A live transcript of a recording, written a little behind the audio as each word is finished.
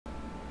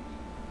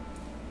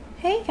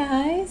Hey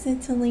guys,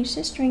 it's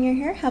Alicia Stringer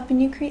here, helping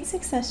you create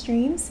success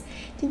dreams.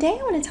 Today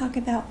I want to talk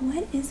about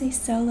what is a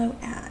solo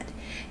ad.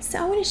 So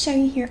I want to show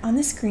you here on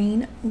the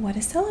screen what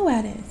a solo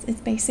ad is. It's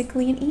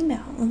basically an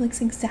email. It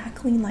looks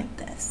exactly like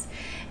this.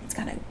 It's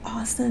got an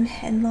awesome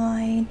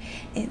headline,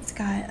 it's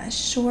got a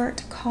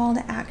short call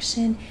to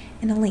action,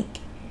 and a link.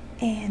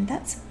 And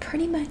that's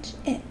pretty much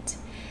it.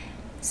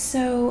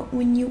 So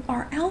when you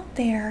are out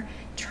there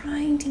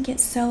trying to get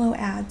solo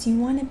ads, you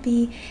want to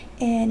be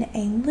in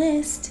a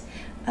list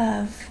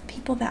of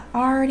people that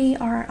already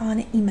are on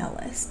an email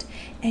list,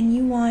 and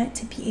you want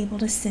to be able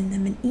to send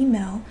them an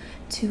email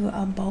to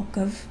a bulk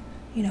of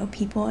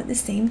people at the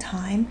same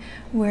time,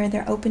 where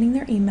they're opening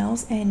their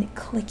emails and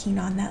clicking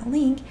on that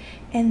link,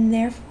 and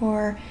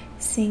therefore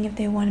seeing if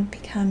they want to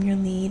become your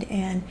lead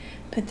and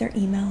put their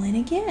email in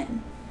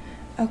again.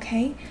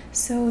 Okay,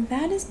 so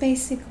that is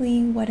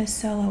basically what a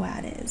solo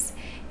ad is.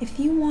 If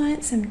you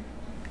want some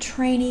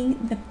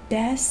training, the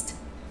best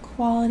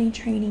quality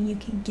training you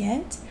can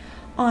get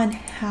on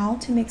how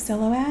to make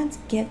solo ads,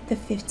 get the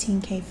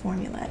 15K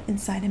formula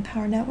inside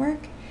Empower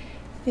Network.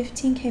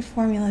 15K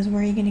formula is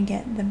where you're going to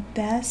get the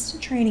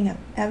best training I've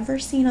ever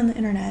seen on the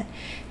internet.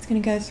 It's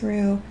going to go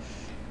through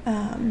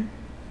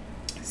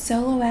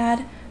solo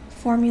ad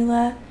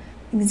formula,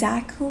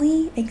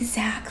 exactly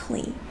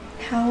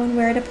how and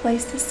where to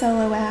place the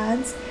solo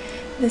ads,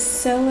 the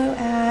solo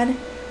ad,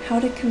 how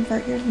to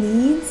convert your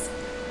leads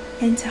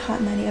into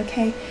hot money,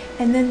 okay?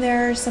 And then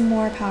there's some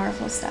more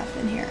powerful stuff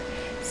in here.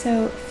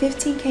 So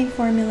 15K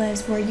formula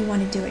is where you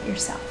want to do it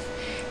yourself.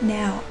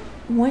 Now,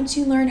 once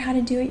you learn how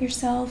to do it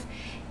yourself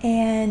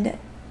and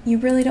you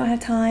really don't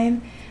have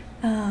time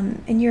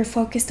and you're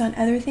focused on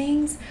other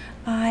things,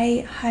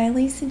 I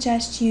highly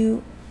suggest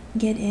you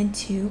get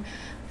into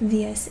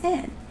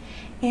VSN.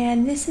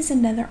 And this is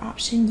another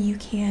option you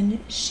can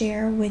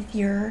share with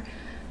your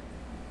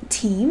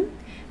team,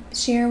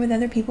 share with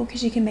other people,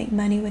 because you can make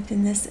money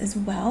within this as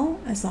well,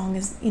 as long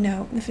as the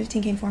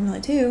 15K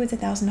formula too is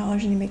 $1,000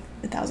 and you make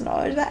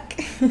 $1,000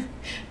 back.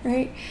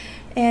 Right?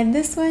 And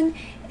this one,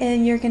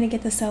 and you're going to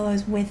get the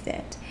solos with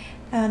it.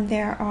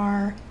 There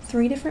are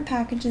 3 different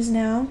packages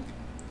now.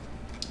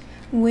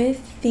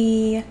 With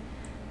the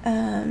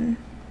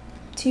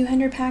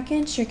 200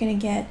 package, you're going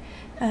to get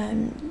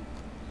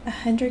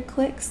 100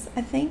 clicks,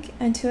 I think,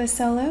 into a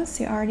solo,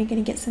 so you're already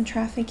going to get some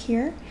traffic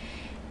here,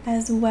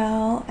 as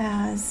well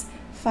as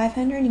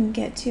 500, you can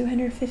get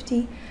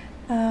 250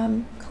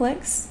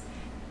 clicks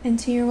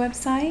into your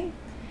website,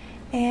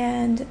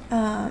 and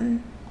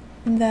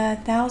the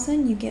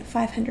 1,000, you get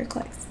 500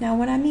 clicks. Now,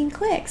 when I mean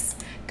clicks,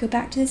 go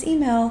back to this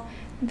email,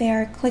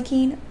 they're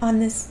clicking on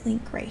this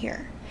link right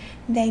here.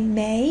 They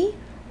may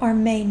or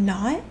may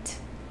not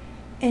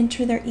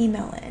enter their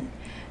email in,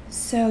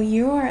 so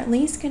you are at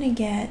least going to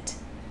get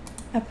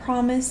a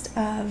promise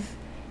of,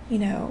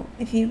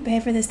 if you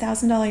pay for this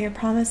 $1,000, you're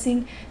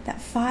promising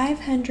that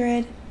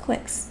 500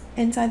 clicks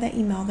inside that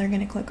email, they're going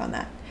to click on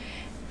that.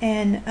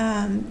 And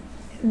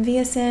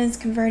VSN is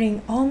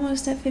converting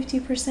almost at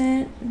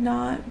 50%,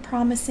 not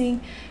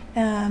promising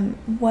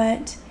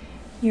what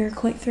your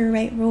click-through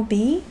rate will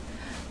be,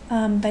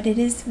 but it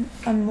is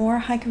a more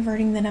high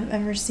converting than I've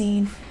ever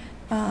seen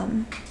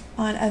on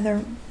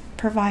other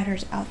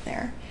providers out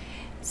there.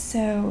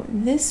 So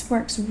this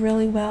works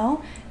really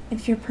well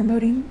if you're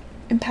promoting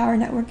Empower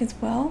Network as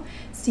well,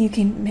 so you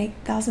can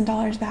make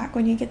 $1,000 back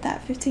when you get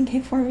that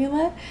 15K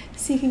formula,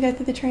 so you can go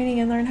through the training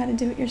and learn how to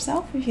do it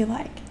yourself if you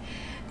like.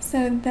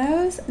 So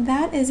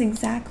that is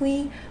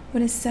exactly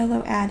what a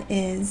solo ad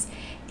is,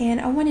 and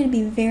I wanted to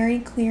be very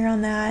clear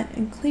on that,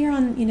 and clear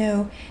on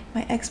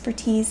my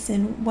expertise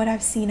and what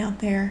I've seen out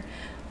there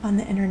on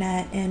the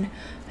internet, and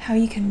how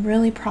you can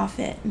really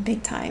profit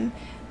big time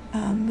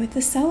with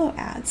the solo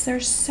ads.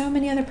 There's so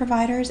many other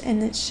providers,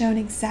 and it's shown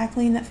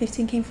exactly in that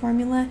 15K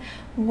formula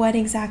what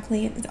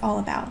exactly it's all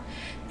about.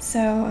 So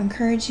I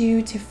encourage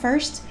you to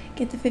first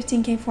get the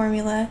 15K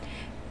formula,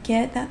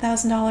 get that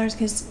 $1,000,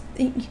 because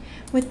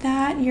with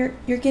that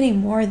you're getting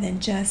more than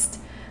just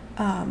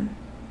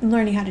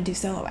learning how to do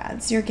solo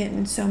ads. You're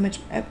getting so much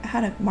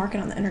how to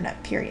market on the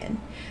internet, period.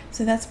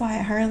 So that's why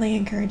I highly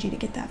encourage you to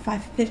get that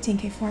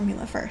 15K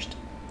formula first.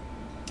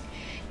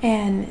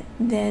 And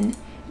then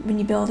when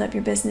you build up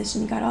your business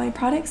and you got all your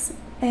products,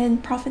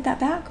 and profit that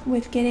back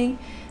with getting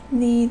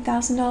the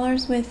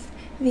 $1,000 with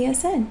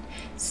VSN.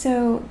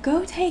 So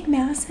go take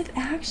massive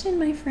action,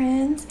 my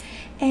friends,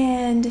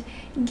 and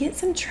get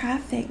some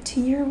traffic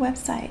to your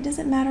website. It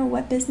doesn't matter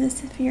what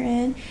business if you're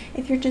in,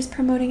 if you're just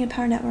promoting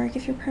Empower Network,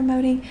 if you're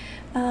promoting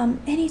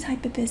any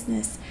type of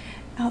business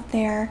out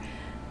there,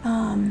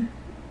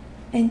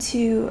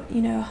 into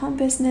home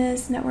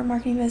business, network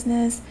marketing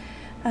business,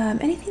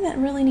 anything that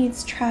really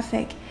needs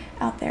traffic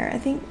out there. I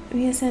think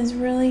VSN is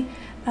really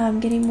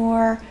getting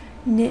more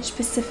niche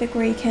specific,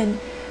 where you can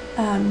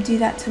do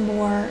that to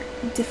more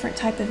different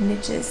type of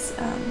niches,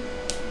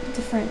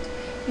 different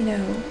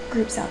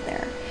groups out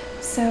there.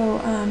 So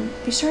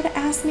be sure to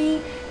ask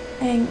me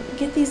and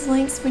get these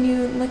links when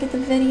you look at the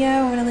video.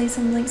 I'm going to leave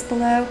some links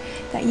below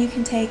that you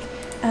can take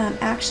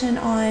action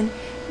on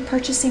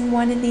purchasing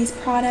one of these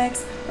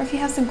products, or if you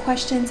have some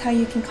questions, how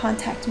you can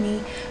contact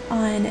me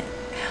on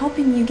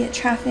helping you get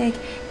traffic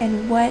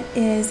and what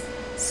is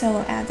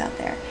solo ads out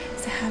there.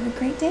 So have a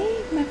great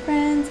day, my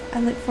friends. I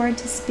look forward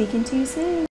to speaking to you soon.